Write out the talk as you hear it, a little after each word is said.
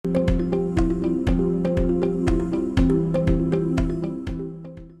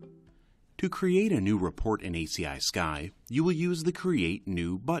To create a new report in ACI Sky, you will use the Create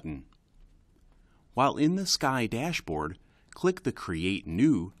New button. While in the Sky dashboard, click the Create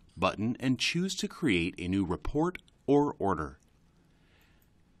New button and choose to create a new report or order.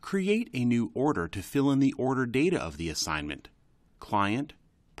 Create a new order to fill in the order data of the assignment, client,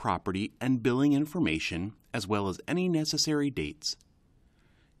 property, and billing information, as well as any necessary dates.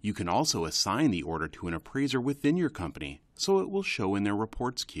 You can also assign the order to an appraiser within your company, so it will show in their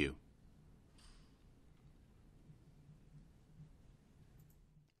reports queue.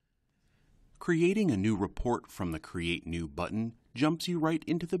 Creating a new report from the Create New button jumps you right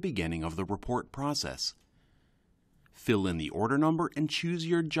into the beginning of the report process. Fill in the order number and choose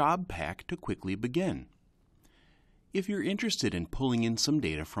your job pack to quickly begin. If you're interested in pulling in some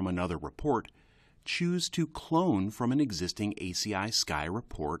data from another report, choose to clone from an existing ACI Sky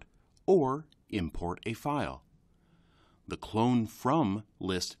report or import a file. The Clone From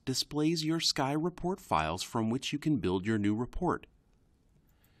list displays your Sky report files from which you can build your new report.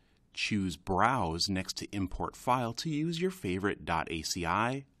 Choose Browse next to Import File to use your favorite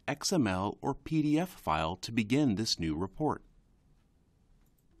 .aci, XML, or PDF file to begin this new report.